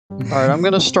Alright, I'm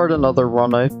gonna start another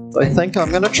run. I think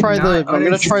I'm gonna try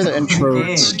the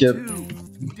intro skip.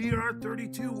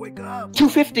 DR32, wake up!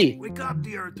 250! Wake up,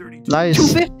 DR32! Nice.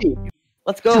 250!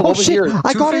 Let's go, Oh over shit! here.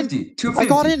 I got in! 250. I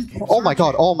got in! Oh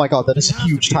my god, that is a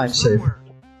huge time save.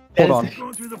 Hold on.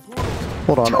 Going through the portal.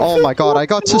 Hold on. Oh my god, I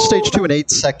got to stage 2 in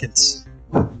 8 seconds.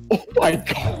 Oh my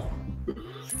god.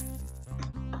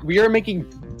 We are making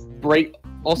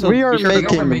Also, we are be sure to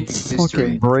making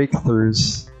fucking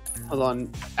breakthroughs. Hold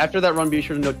on. After that run, be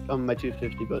sure to note my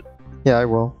 250, but... Yeah, I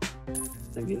will.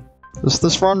 Thank you.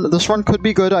 This run could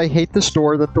be good. I hate this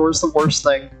door. That door is the worst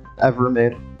thing ever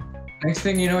made. Next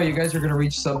thing you know, you guys are gonna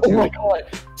reach sub 2. Oh my god!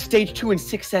 Stage 2 in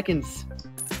 6 seconds!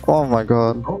 Oh my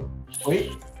god. Oh,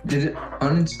 wait. Did it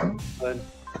uninstall?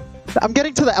 I'm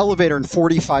getting to the elevator in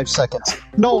 45 seconds.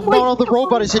 No, no, the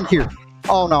robot is in here.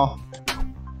 Oh no.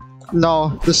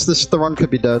 No, the run could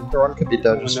be dead. The run could be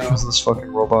dead just because of this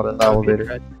fucking robot in the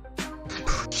elevator.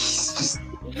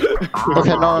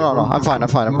 Okay, no. I'm fine. I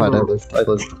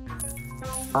lived.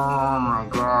 Oh my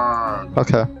god.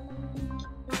 Okay.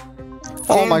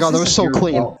 Oh my god, that was so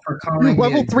clean.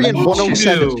 Level 3 in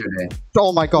 107.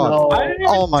 Oh my god. No.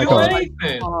 Oh my god.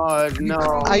 No.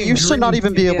 I used to not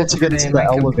even be able to get into the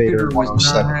elevator in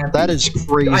 107. That is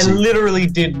crazy. I literally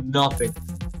did nothing.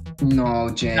 No,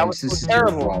 James, this is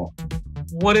terrible. your fault.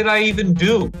 What did I even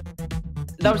do?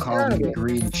 That was You called me terrible. a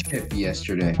green chip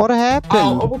yesterday. What happened?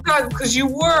 Oh god, because you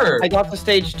were. I got to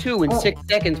stage 2 in 6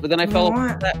 seconds, but then I fell off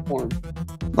the platform.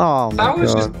 Oh my That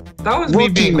was god. just that was me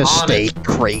Rookie being mistake, honest.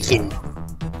 Kraken.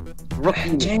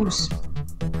 Rookie. James.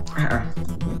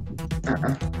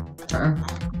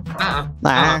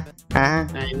 Man.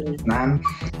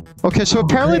 Okay, so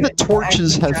apparently the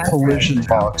torches have collision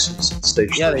boxes in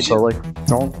stage 3, they so do. like,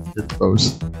 don't hit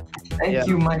those. Thank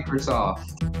you, Microsoft.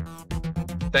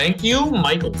 Thank you,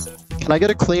 Michelson. Can I get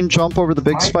a clean jump over the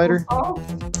big spider?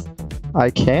 Microsoft? I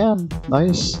can.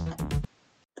 Nice.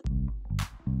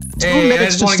 2 Hey, I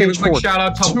minutes just to want to give a stage quick 4. shout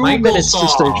out to 2 minutes to Microsoft.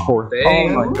 stage 4. Oh Hey.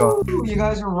 my god. Ooh, you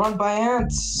guys are run by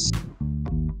ants.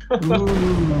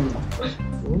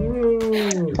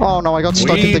 Oh no, I got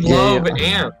stuck We in the love game.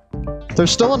 Ant.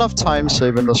 There's still enough time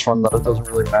save in this run that it doesn't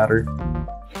really matter.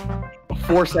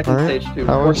 4 seconds Alright, stage 2.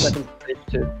 that 4 was- seconds stage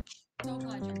 2.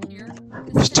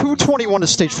 It's 2:21 to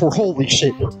stage 4. Holy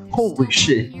shit. Holy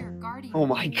shit. Oh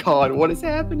my god, what is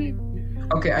happening?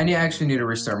 Okay, I actually need to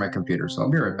restart my computer, so I'll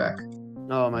be right back.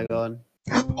 Oh my god.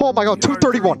 Oh my god,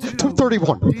 2:31.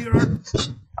 2:31.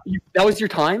 That was your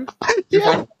time?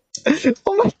 Yeah.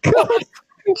 Oh my god.